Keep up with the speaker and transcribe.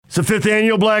It's the 5th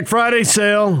annual Black Friday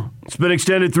sale. It's been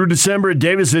extended through December at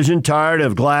Davis Vision. Tired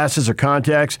of glasses or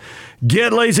contacts?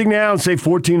 Get LASIK now and save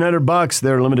 $1,400.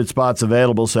 There are limited spots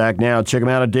available, so act now. Check them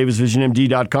out at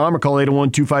davisvisionmd.com or call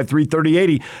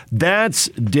 801-253-3080. That's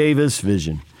Davis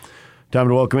Vision. Time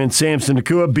to welcome in Samson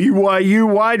Nacua, BYU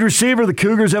wide receiver. The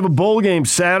Cougars have a bowl game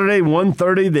Saturday,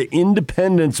 1:30, the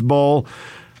Independence Bowl.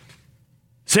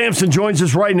 Samson joins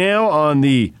us right now on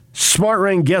the Smart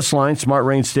Rain guest line. Smart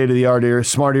Rain state-of-the-art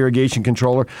smart irrigation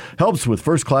controller helps with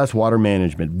first-class water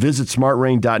management. Visit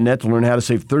smartrain.net to learn how to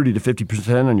save 30 to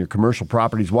 50% on your commercial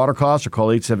property's water costs or call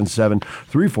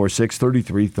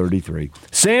 877-346-3333.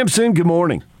 Samson, good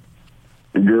morning.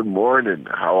 Good morning.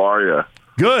 How are you?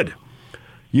 Good.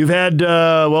 You've had,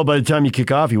 by the time you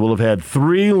kick off, you will have had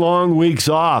 3 long weeks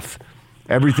off.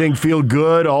 Everything feel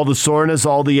good? All the soreness,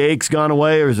 all the aches gone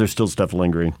away, or is there still stuff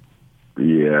lingering?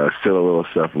 Yeah, still a little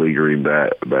stuff lingering.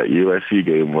 That USC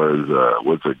game was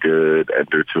a good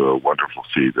ender to a wonderful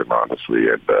season, honestly.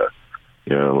 And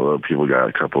a lot of people got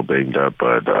a couple banged up,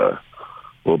 but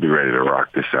we'll be ready to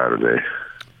rock this Saturday.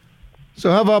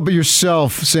 So how about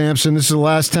yourself, Samson? This is the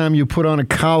last time you put on a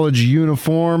college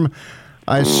uniform.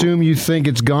 I assume you think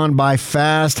it's gone by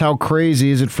fast. How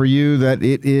crazy is it for you that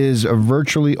it is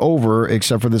virtually over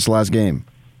except for this last game?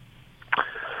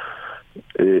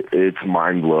 It's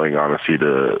mind-blowing, honestly,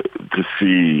 to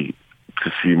see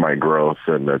my growth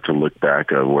and to look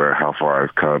back at how far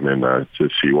I've come and to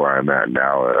see where I'm at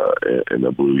now in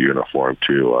the blue uniform,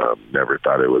 too. Never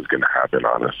thought it was going to happen,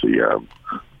 honestly.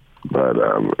 But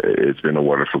it's been a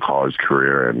wonderful college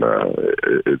career, and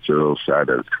it's a little sad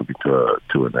that it's coming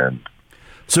to an end.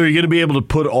 So you're going to be able to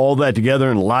put all that together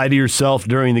and lie to yourself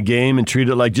during the game and treat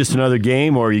it like just another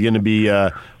game, or are you going to be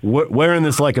wearing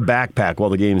this like a backpack while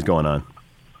the game's going on?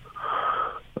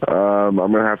 I'm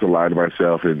going to have to lie to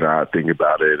myself and not think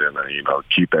about it and,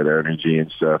 keep that energy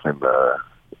and stuff and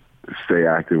stay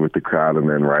active with the crowd. And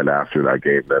then right after that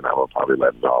game, then I will probably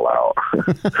let it all out.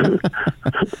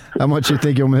 How much do you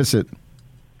think you'll miss it?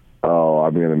 Oh,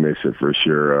 I'm going to miss it for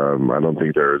sure. I don't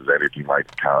think there's anything like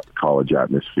college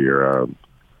atmosphere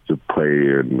to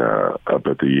play up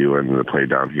at the U and to play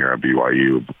down here at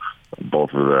BYU.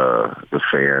 Both of the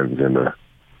fans and the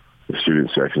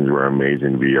student sections were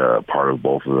amazing to be a part of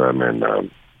both of them. And, I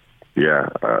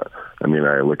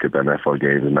look at the NFL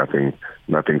games and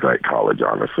nothing's like college,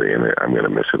 honestly, and I'm going to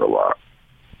miss it a lot.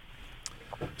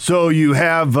 So you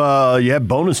have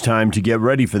bonus time to get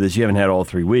ready for this. You haven't had all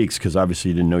 3 weeks because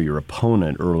obviously you didn't know your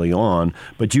opponent early on,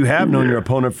 but you have known your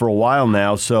opponent for a while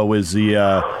now. So is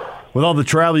with all the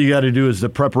travel you got to do, is the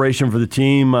preparation for the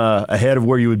team ahead of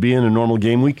where you would be in a normal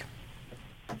game week?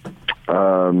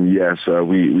 Yes,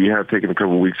 we have taken a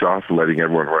couple of weeks off and letting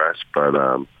everyone rest, but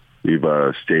we've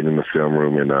stayed in the film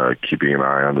room and keeping an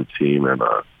eye on the team and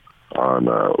on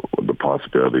the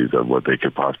possibilities of what they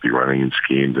could possibly be running in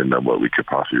schemes and what we could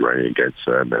possibly be running against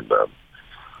them. And,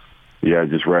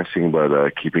 just resting,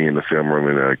 but keeping in the film room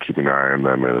and keeping an eye on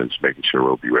them and just making sure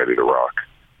we'll be ready to rock.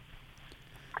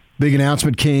 Big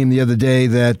announcement came the other day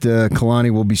that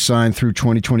Kalani will be signed through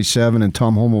 2027, and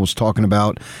Tom Holmoe was talking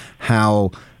about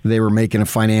how they were making a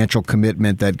financial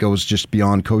commitment that goes just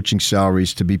beyond coaching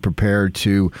salaries to be prepared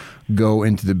to go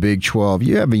into the Big 12.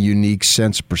 You have a unique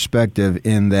sense of perspective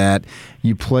in that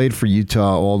you played for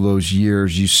Utah all those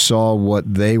years. You saw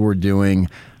what they were doing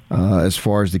as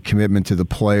far as the commitment to the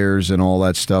players and all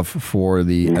that stuff for at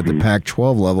the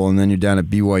Pac-12 level, and then you're down at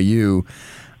BYU.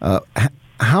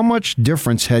 How much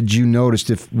difference had you noticed,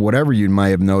 if whatever you might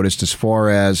have noticed, as far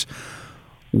as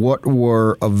what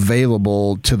were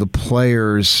available to the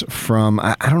players from,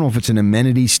 I don't know if it's an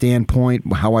amenity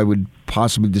standpoint, how I would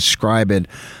possibly describe it,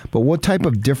 but what type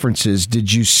of differences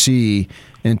did you see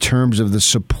in terms of the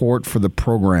support for the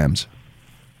programs?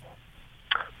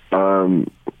 It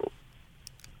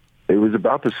was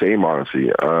about the same,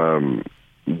 honestly.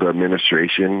 The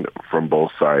administration from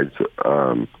both sides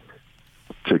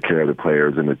took care of the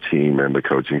players and the team and the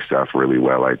coaching staff really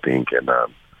well, I think, and I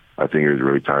think it was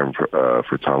really time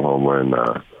for Tom Holmoe and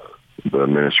the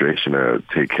administration to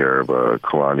take care of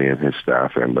Kalani and his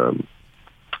staff. And, no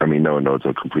one knows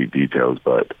the complete details,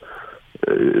 but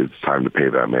it's time to pay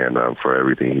that man for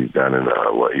everything he's done and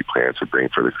what he plans to bring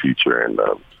for the future. And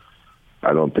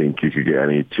I don't think you could get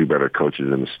any two better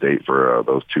coaches in the state for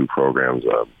those two programs.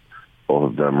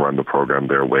 Both of them run the program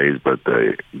their ways, but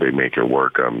they make it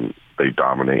work. They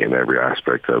dominate in every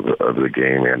aspect of the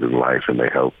game and in life, and they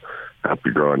help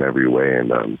you grow in every way.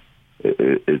 And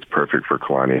it's perfect for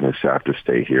Kalani and his staff to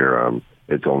stay here.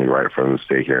 It's only right for them to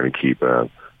stay here and keep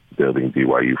building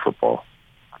BYU football.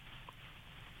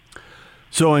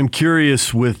 So I'm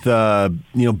curious with,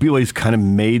 BYU's kind of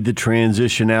made the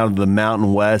transition out of the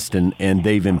Mountain West, and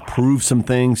they've improved some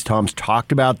things. Tom's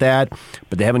talked about that,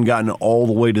 but they haven't gotten all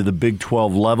the way to the Big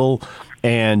 12 level.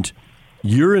 And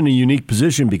you're in a unique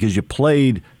position because you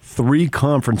played 3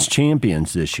 conference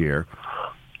champions this year.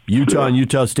 Utah and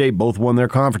Utah State both won their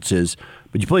conferences,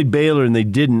 but you played Baylor and they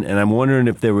didn't. And I'm wondering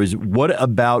if what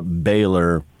about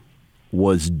Baylor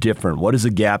was different? What is a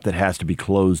gap that has to be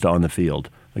closed on the field?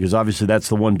 Because obviously that's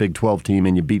the one Big 12 team,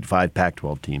 and you beat 5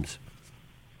 Pac-12 teams.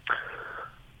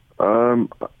 I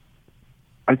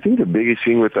think the biggest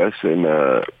thing with us in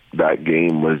that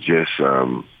game was just,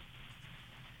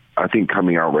 I think,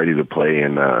 coming out ready to play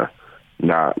and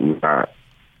not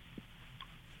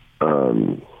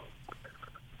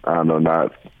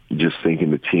just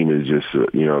thinking the team is just,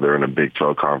 they're in a Big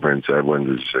 12 conference.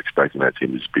 Everyone's just expecting that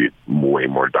team to just be way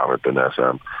more dominant than us.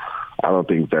 I don't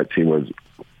think that team was.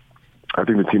 I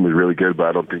think the team was really good, but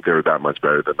I don't think they were that much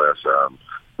better than us.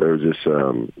 There was just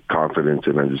confidence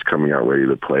and then just coming out ready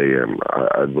to play. And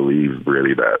I believe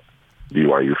really that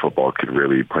BYU football could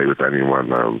really play with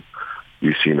anyone.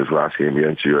 You've seen this last game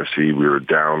against USC. We were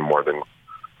down more than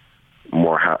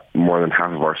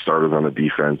half of our starters on the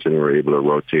defense, and we were able to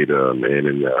rotate in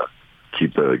and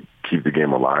keep the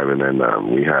game alive. And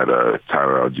then we had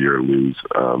Tyler Algier lose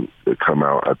to come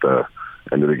out at the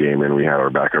end of the game, and we had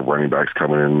our backup running backs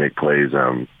come in and make plays.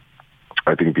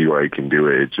 I think BYU can do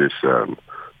it. It's just a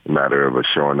matter of us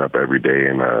showing up every day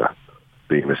and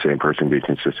being the same person, being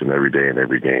consistent every day in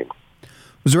every game.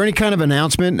 Was there any kind of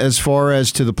announcement as far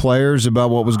as to the players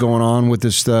about what was going on with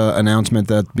this announcement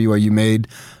that BYU made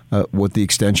with the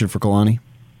extension for Kalani?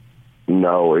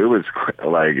 No, it was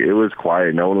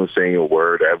quiet. No one was saying a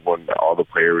word. All the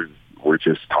players were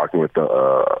just talking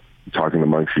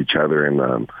amongst each other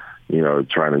and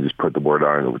trying to just put the word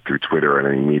on through Twitter and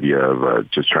any media of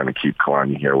just trying to keep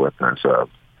Kalani here with us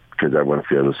because everyone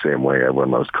feels the same way.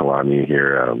 Everyone loves Kalani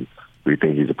here. We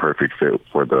think he's a perfect fit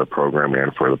for the program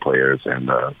and for the players, and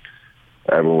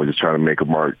everyone was just trying to make a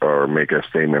mark or make a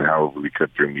statement however we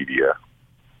could through media.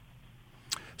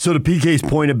 So to PK's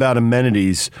point about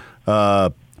amenities,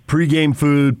 pre-game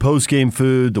food, post-game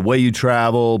food, the way you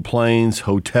travel, planes,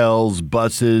 hotels,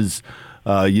 buses,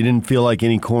 you didn't feel like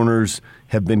any corners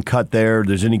have been cut there.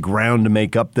 There's any ground to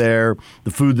make up there.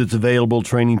 The food that's available,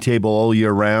 training table all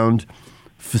year round,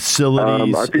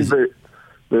 facilities. I think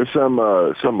there's some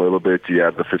little bits.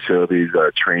 Yeah, the facilities,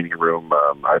 training room.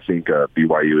 I think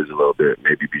BYU is a little bit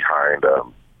maybe behind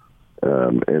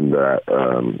in that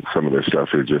some of their stuff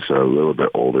is just a little bit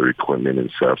older equipment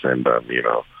and stuff. And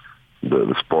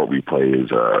the sport we play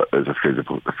is a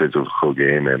physical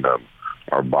game, and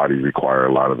our bodies require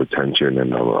a lot of attention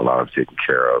and a lot of taking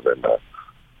care of. And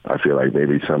I feel like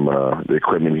maybe some the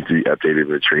equipment needs to be updated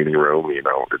in the training room.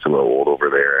 It's a little old over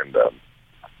there, and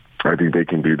I think they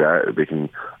can do that. They can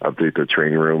update the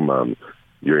training room.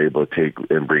 You're able to take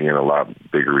and bring in a lot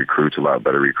bigger recruits, a lot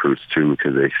better recruits too,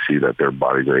 because they see that their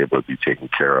bodies are able to be taken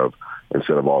care of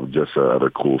instead of all just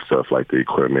other cool stuff like the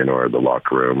equipment or the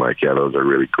locker room. Those are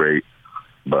really great,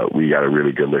 but we got a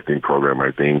really good lifting program.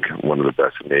 I think one of the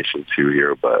best in the nation too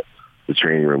here, but the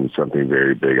training room is something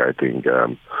very big. I think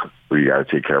we got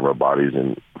to take care of our bodies,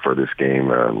 and for this game,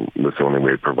 that's the only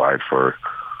way to provide for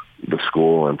the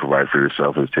school and provide for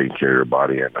yourself is taking care of your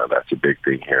body, and that's a big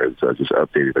thing here. Is just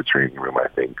updating the training room, I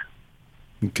think.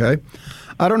 Okay.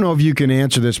 I don't know if you can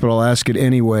answer this, but I'll ask it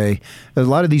anyway. A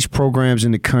lot of these programs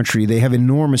in the country, they have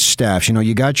enormous staffs.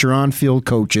 You got your on-field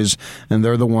coaches, and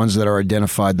they're the ones that are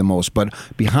identified the most. But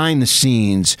behind the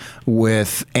scenes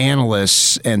with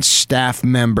analysts and staff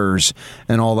members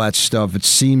and all that stuff, it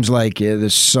seems like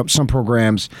there's some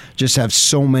programs just have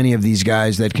so many of these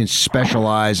guys that can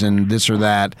specialize in this or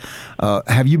that.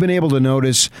 Have you been able to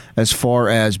notice, as far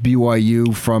as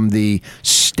BYU, from the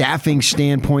staffing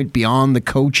standpoint beyond the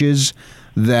coaches,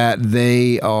 that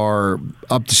they are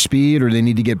up to speed or they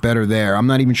need to get better there? I'm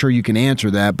not even sure you can answer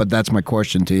that, but that's my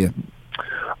question to you.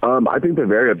 I think they're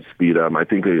very up to speed. I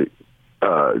think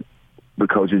the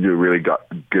coaches do a really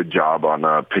good job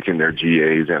on picking their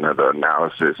GAs and the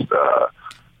analysis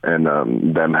and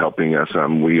them helping us.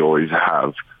 We always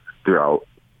have throughout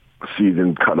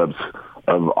season cut-ups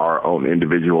of our own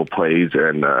individual plays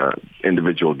and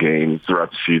individual games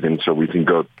throughout the season, so we can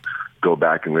go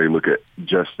back and really look at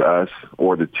just us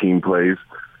or the team plays,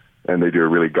 and they do a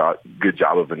really good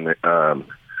job of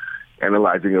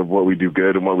analyzing of what we do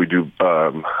good and what we do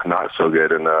not so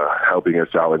good, and helping us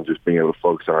out and just being able to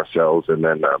focus on ourselves. And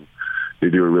then they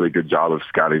do a really good job of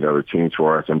scouting other teams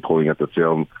for us and pulling up the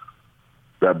film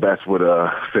that best would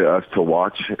fit us to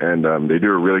watch. And they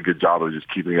do a really good job of just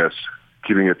keeping us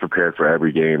keeping us prepared for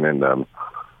every game. And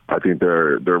I think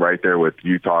they're right there with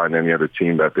Utah and any other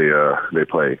team that they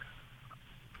play.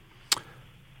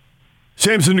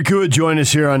 Samson Nacua joined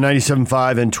us here on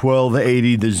 97.5 and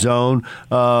 1280 The Zone.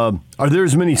 Are there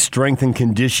as many strength and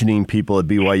conditioning people at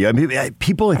BYU? I mean,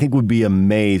 people, I think, would be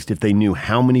amazed if they knew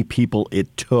how many people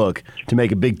it took to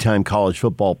make a big-time college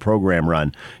football program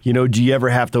run. You know, do you ever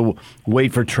have to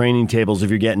wait for training tables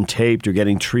if you're getting taped or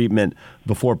getting treatment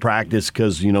before practice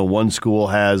because, you know, one school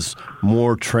has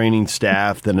more training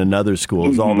staff than another school?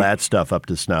 Is all that stuff up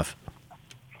to snuff?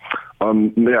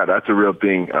 Yeah, that's a real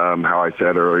thing. How I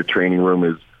said earlier, training room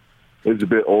is a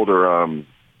bit older.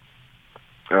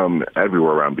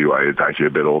 Everywhere around BYU, it's actually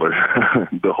a bit older.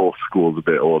 The whole school is a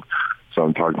bit old. So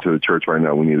I'm talking to the church right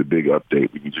now. We need a big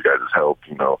update. We need you guys' help.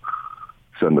 You know,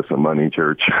 send us some money,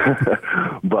 church.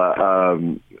 But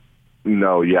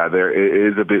no, yeah,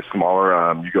 it is a bit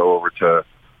smaller. You go over to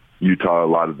Utah, a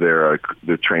lot of their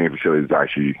training facility is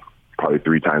actually probably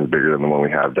 3 times bigger than the one we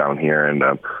have down here, and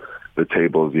the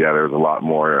tables, yeah, there's a lot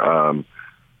more.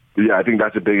 Yeah, I think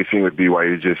that's the biggest thing with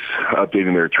BYU, just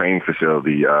updating their training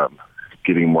facility,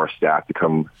 getting more staff to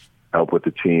come help with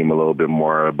the team a little bit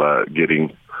more, but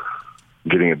getting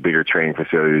a bigger training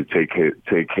facility to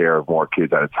take care of more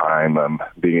kids at a time,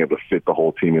 being able to fit the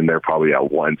whole team in there probably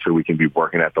at once so we can be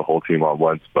working at the whole team at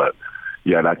once. But,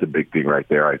 yeah, that's a big thing right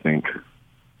there, I think.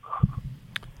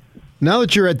 Now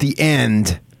that you're at the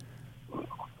end,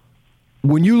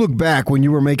 when you look back, when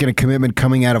you were making a commitment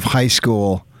coming out of high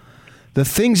school, the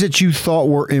things that you thought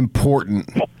were important,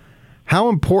 how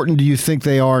important do you think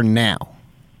they are now?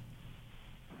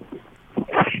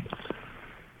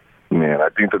 Man, I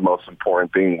think the most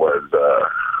important thing was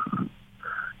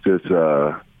just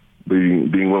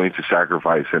being willing to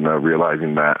sacrifice and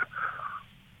realizing that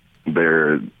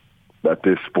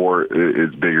this sport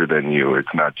is bigger than you.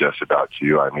 It's not just about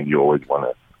you. I mean, you always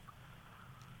want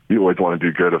to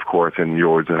do good, of course, and you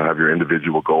always have your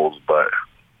individual goals, but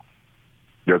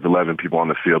there's 11 people on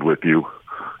the field with you.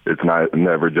 It's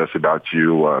never just about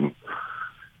you.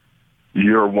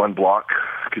 Your one block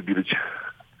could be the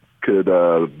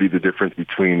difference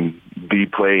between the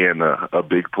play and a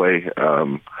big play.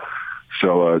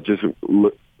 So just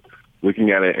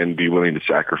looking at it and be willing to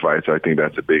sacrifice, I think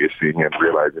that's the biggest thing, and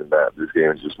realizing that this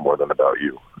game is just more than about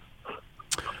you.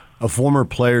 A former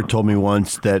player told me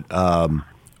once that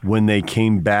when they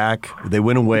came back, they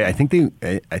went away. I think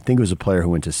it was a player who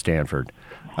went to Stanford.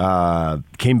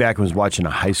 Came back and was watching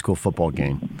a high school football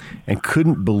game and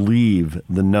couldn't believe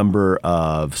the number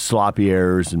of sloppy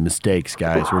errors and mistakes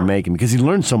guys were making because he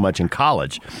learned so much in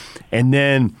college, and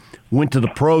then went to the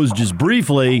pros just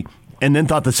briefly and then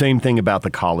thought the same thing about the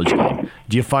college game.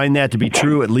 Do you find that to be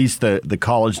true, at least the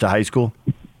college to high school?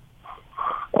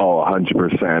 Oh,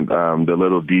 100%. The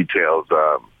little details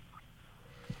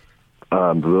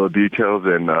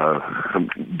and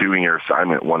doing your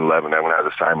assignment 111. Everyone has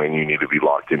an assignment. You need to be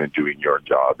locked in and doing your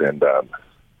job. And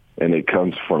it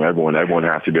comes from everyone. Everyone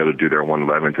has to be able to do their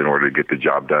 111 in order to get the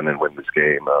job done and win this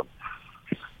game.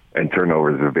 And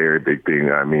turnover is a very big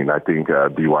thing. I mean, I think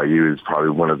BYU is probably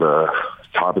one of the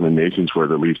top in the nation for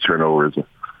the least turnovers.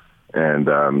 And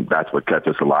that's what kept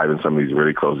us alive in some of these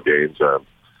really close games.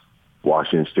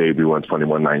 Washington State, we won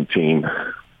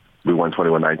 21-19. We won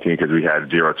 21-19 because we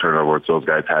had 0 turnovers. Those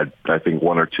guys had, I think,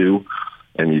 1 or 2.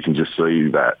 And you can just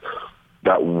see that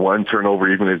one turnover,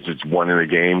 even if it's just one in a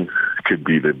game, could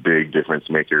be the big difference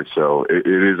maker. So it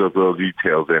is those little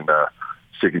details and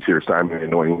sticking to your assignment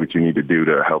and knowing what you need to do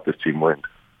to help this team win.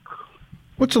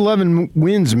 What's 11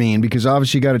 wins mean? Because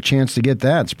obviously you got a chance to get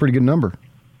that. It's a pretty good number.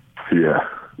 Yeah.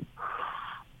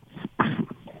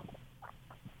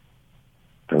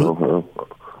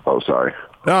 Oh, sorry.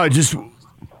 No,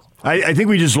 I think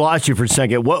we just lost you for a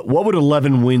second. What would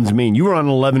 11 wins mean? You were on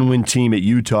an 11-win team at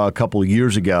Utah a couple of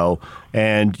years ago,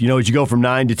 and you know as you go from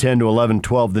 9 to 10 to 11,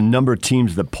 12, the number of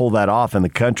teams that pull that off in the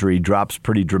country drops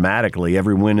pretty dramatically.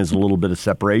 Every win is a little bit of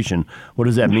separation. What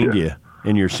does that mean to you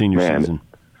in your senior season?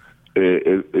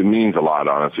 It means a lot,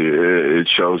 honestly. It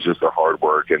shows just the hard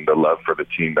work and the love for the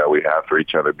team that we have for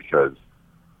each other, because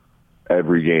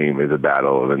every game is a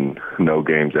battle, and no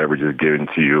game's ever just given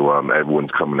to you.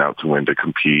 Everyone's coming out to win, to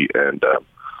compete, and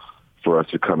for us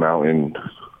to come out and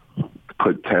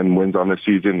put 10 wins on the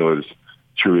season was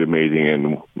truly amazing,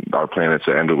 and our plan is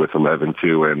to end it with 11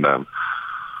 too, and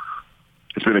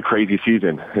it's been a crazy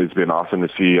season. It's been awesome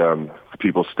to see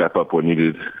people step up when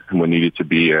needed to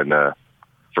be, and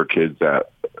for kids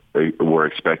that were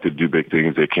expected to do big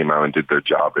things, they came out and did their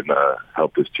job and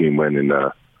helped this team win, and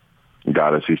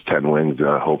got us these 10 wins,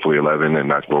 hopefully 11,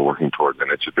 and that's what we're working towards, and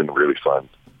it's just been really fun.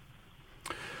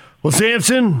 Well,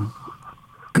 Samson,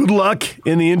 Good luck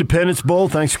in the Independence Bowl.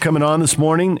 Thanks for coming on this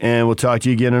morning, and we'll talk to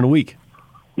you again in a week.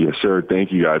 Yes, sir.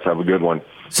 Thank you, guys. Have a good one.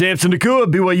 Samson Nacua,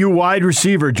 BYU wide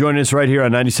receiver, joining us right here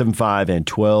on 97.5 and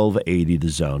 1280 The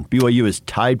Zone. BYU is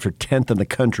tied for 10th in the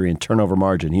country in turnover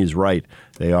margin. He is right.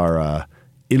 They are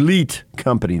elite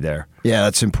company there. Yeah,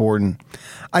 that's important.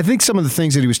 I think some of the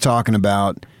things that he was talking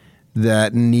about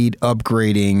that need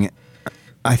upgrading,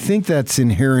 I think that's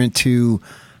inherent to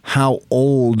how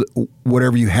old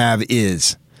whatever you have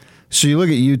is. So you look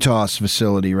at Utah's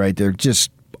facility right there,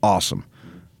 just awesome.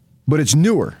 But it's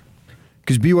newer.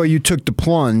 Because BYU took the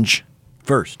plunge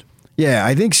first. Yeah,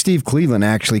 I think Steve Cleveland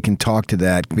actually can talk to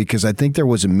that because I think there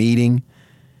was a meeting.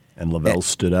 And Lavelle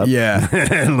stood up. Yeah.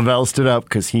 And Lavelle stood up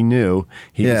because he knew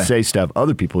he could say stuff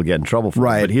other people would get in trouble for.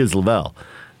 Right. But he is Lavelle.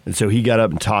 And so he got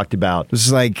up and talked about. This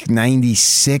is like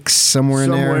 96, somewhere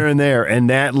in there. Somewhere in there. And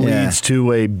that leads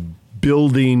to a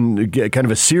building, kind of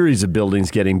a series of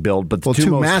buildings getting built, but the two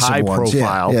most high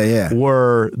profile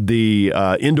were the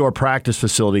indoor practice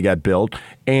facility got built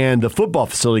and the football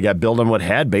facility got built on what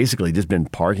had basically just been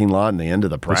parking lot and the end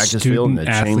of the practice field and the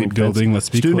chain link building. Let's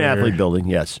be clear. Student athlete building,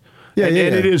 yes. Yeah, and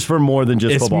it is for more than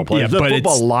just football players. The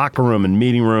football locker room and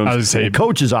meeting rooms, and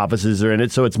coaches' offices are in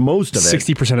it, so it's most of it.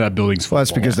 60% of that building's football. Well,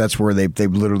 that's because that's where they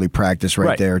literally practice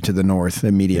right there to the north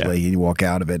immediately. You walk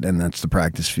out of it, and that's the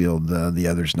practice field. The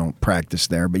others don't practice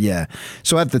there. But, yeah.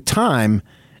 So at the time,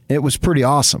 it was pretty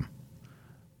awesome.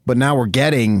 But now we're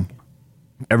getting...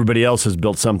 Everybody else has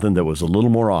built something that was a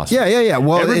little more awesome. Yeah.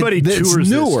 Well, everybody tours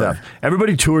this stuff.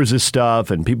 Everybody tours this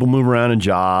stuff, and people move around in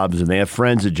jobs, and they have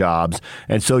friends at jobs.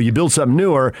 And so you build something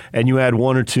newer, and you add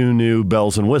one or two new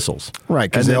bells and whistles. Right,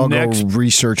 because they all go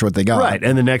research what they got. Right,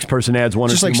 and the next person adds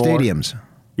one or two more. Just like stadiums.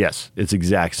 Yes, it's the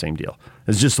exact same deal.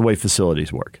 It's just the way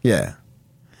facilities work. Yeah.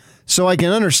 So I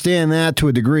can understand that to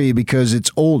a degree because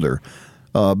it's older.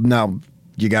 Now,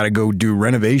 you got to go do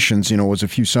renovations. It was a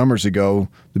few summers ago,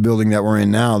 the building that we're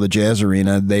in now, the Jazz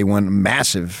Arena, they went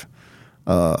massive.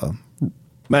 Man,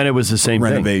 it was the same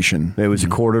renovation. It was a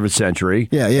quarter of a century.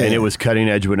 Yeah. And it was cutting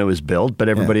edge when it was built, but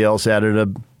everybody else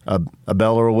added a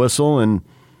bell or a whistle. And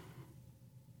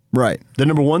right. The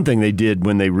number one thing they did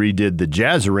when they redid the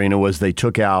Jazz Arena was they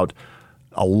took out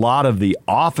a lot of the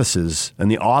offices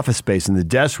and the office space and the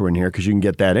desks were in here because you can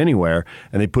get that anywhere,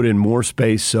 and they put in more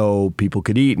space so people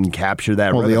could eat and capture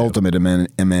that revenue. The ultimate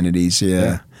amenities,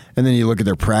 yeah. And then you look at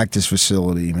their practice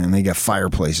facility, man, they got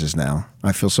fireplaces now.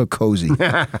 I feel so cozy.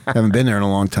 Haven't been there in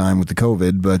a long time with the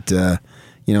COVID, but,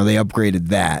 they upgraded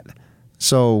that.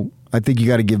 So I think you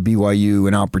got to give BYU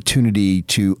an opportunity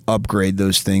to upgrade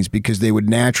those things because they would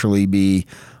naturally be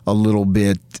a little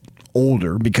bit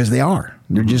older because they are.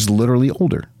 They're just literally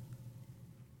older.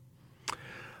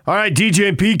 All right, DJ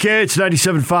and PK, it's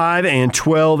 97.5 and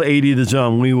 1280 The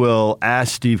Zone. We will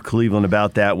ask Steve Cleveland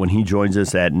about that when he joins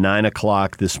us at 9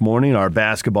 o'clock this morning. Our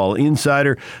basketball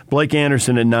insider, Blake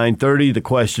Anderson at 9:30. The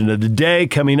question of the day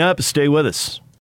coming up. Stay with us.